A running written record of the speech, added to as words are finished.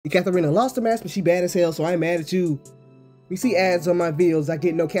Ekaterina lost the match, but she bad as hell, so I ain't mad at you. We see ads on my videos, I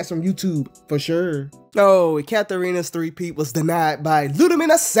get no cash from YouTube, for sure. Oh, Ekaterina's three-peat was denied by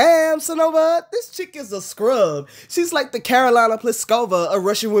liudmila Samsonova. This chick is a scrub. She's like the Carolina Pliskova of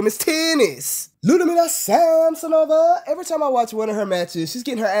Russian women's tennis. liudmila Samsonova. Every time I watch one of her matches, she's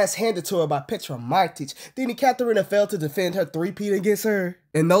getting her ass handed to her by Petra Martic. Then Ekaterina failed to defend her three-peat against her.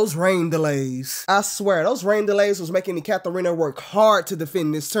 And those rain delays. I swear, those rain delays was making Ekaterina work hard to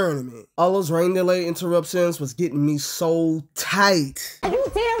defend this tournament. All those rain delay interruptions was getting me so tight. You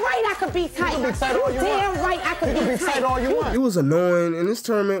damn right I could be tight. You damn right I could be tight all you want. It was annoying, and this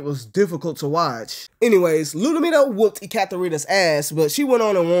tournament was difficult to watch. Anyways, liudmila whooped Ekaterina's ass, but she went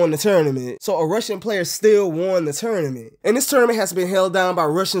on and won the tournament. So a Russian player still won the tournament. And this tournament has been held down by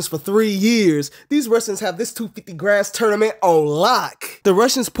Russians for 3 years. These Russians have this 250 grass tournament on lock. The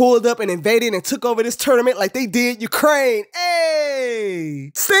Russians pulled up and invaded and took over this tournament like they did Ukraine.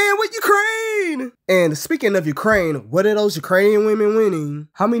 Hey! Stand with Ukraine! And speaking of Ukraine, what are those Ukrainian women winning?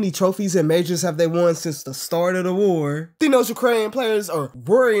 How many trophies and majors have they won since the start of the war? Then those Ukrainian players are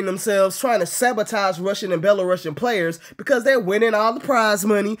worrying themselves trying to sabotage Russian and Belarusian players because they're winning all the prize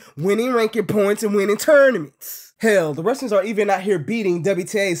money, winning ranking points, and winning tournaments. Hell, the Russians are even out here beating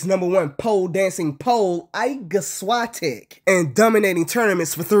WTA's #1 pole dancing Pole, Iga Swiatek, and dominating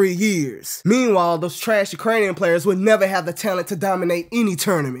tournaments for 3 years. Meanwhile, those trash Ukrainian players would never have the talent to dominate any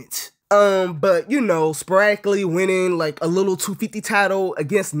tournament. But you know, sporadically winning like a little 250 title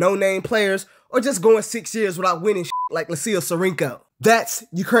against no-name players, or just going 6 years without winning like Lucia Sarenko. That's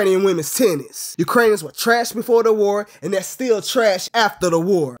Ukrainian women's tennis. Ukrainians were trash before the war, and they're still trash after the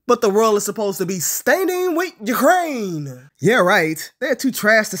war. But the world is supposed to be standing with Ukraine. Yeah, right. They're too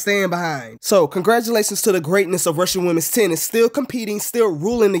trash to stand behind. So, congratulations to the greatness of Russian women's tennis, still competing, still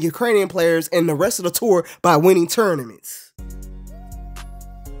ruling the Ukrainian players and the rest of the tour by winning tournaments.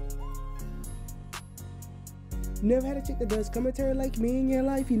 You never had a chick that does commentary like me in your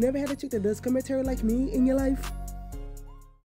life? You never had a chick that does commentary like me in your life?